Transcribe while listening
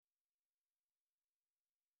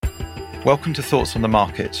Welcome to Thoughts on the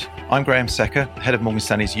Market. I'm Graham Secker, head of Morgan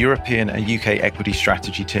Stanley's European and UK equity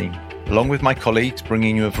strategy team. Along with my colleagues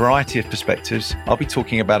bringing you a variety of perspectives, I'll be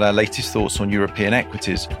talking about our latest thoughts on European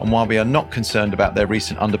equities and why we are not concerned about their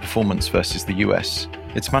recent underperformance versus the US.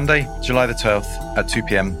 It's Monday, July the 12th at 2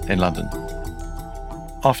 p.m. in London.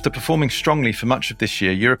 After performing strongly for much of this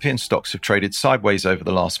year, European stocks have traded sideways over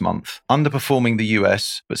the last month, underperforming the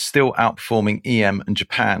US, but still outperforming EM and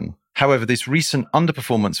Japan. However, this recent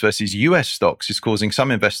underperformance versus US stocks is causing some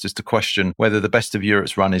investors to question whether the best of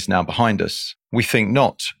Europe's run is now behind us. We think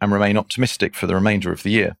not, and remain optimistic for the remainder of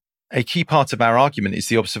the year. A key part of our argument is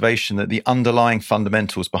the observation that the underlying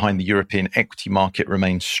fundamentals behind the European equity market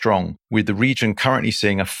remain strong, with the region currently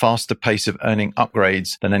seeing a faster pace of earning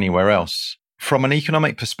upgrades than anywhere else. From an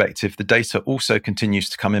economic perspective, the data also continues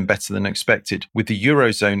to come in better than expected, with the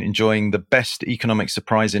Eurozone enjoying the best economic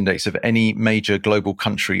surprise index of any major global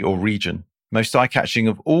country or region. Most eye-catching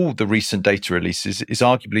of all the recent data releases is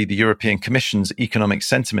arguably the European Commission's Economic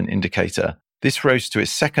Sentiment Indicator. This rose to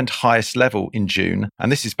its second highest level in June,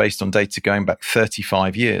 and this is based on data going back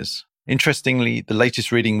 35 years. Interestingly, the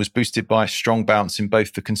latest reading was boosted by a strong bounce in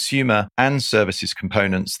both the consumer and services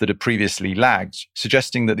components that had previously lagged,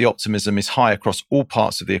 suggesting that the optimism is high across all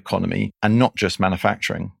parts of the economy and not just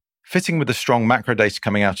manufacturing. Fitting with the strong macro data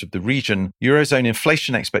coming out of the region, Eurozone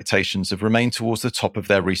inflation expectations have remained towards the top of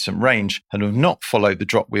their recent range and have not followed the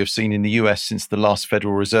drop we have seen in the US since the last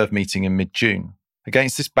Federal Reserve meeting in mid-June.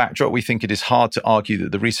 Against this backdrop, we think it is hard to argue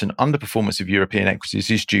that the recent underperformance of European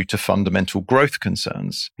equities is due to fundamental growth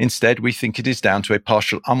concerns. Instead, we think it is down to a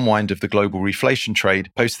partial unwind of the global reflation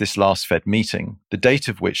trade post this last Fed meeting, the date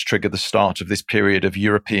of which triggered the start of this period of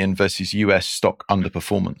European versus US stock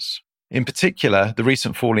underperformance. In particular, the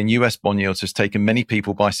recent fall in US bond yields has taken many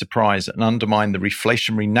people by surprise and undermined the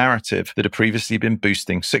reflationary narrative that had previously been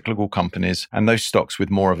boosting cyclical companies and those stocks with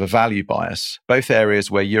more of a value bias, both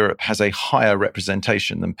areas where Europe has a higher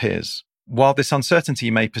representation than peers. While this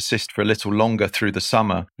uncertainty may persist for a little longer through the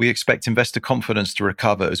summer, we expect investor confidence to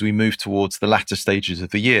recover as we move towards the latter stages of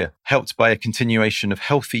the year, helped by a continuation of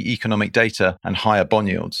healthy economic data and higher bond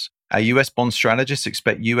yields. Our US bond strategists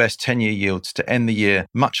expect US 10-year yields to end the year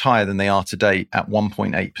much higher than they are today at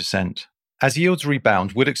 1.8%. As yields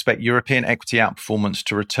rebound, we'd expect European equity outperformance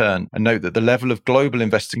to return and note that the level of global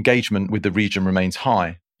investor engagement with the region remains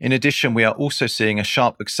high. In addition, we are also seeing a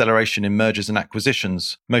sharp acceleration in mergers and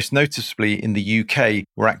acquisitions, most noticeably in the UK,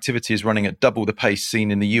 where activity is running at double the pace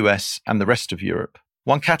seen in the US and the rest of Europe.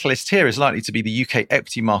 One catalyst here is likely to be the UK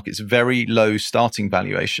equity market's very low starting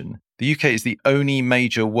valuation. The UK is the only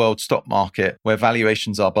major world stock market where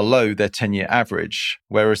valuations are below their 10-year average,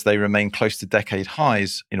 whereas they remain close to decade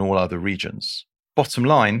highs in all other regions. Bottom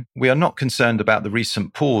line, we are not concerned about the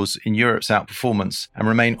recent pause in Europe's outperformance and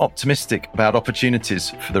remain optimistic about opportunities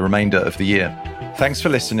for the remainder of the year. Thanks for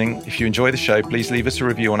listening. If you enjoy the show, please leave us a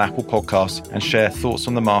review on Apple Podcasts and share thoughts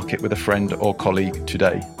on the market with a friend or colleague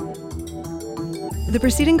today. The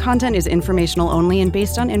preceding content is informational only and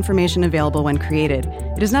based on information available when created.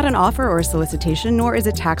 It is not an offer or a solicitation, nor is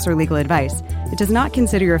it tax or legal advice. It does not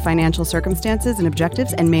consider your financial circumstances and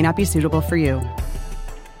objectives and may not be suitable for you.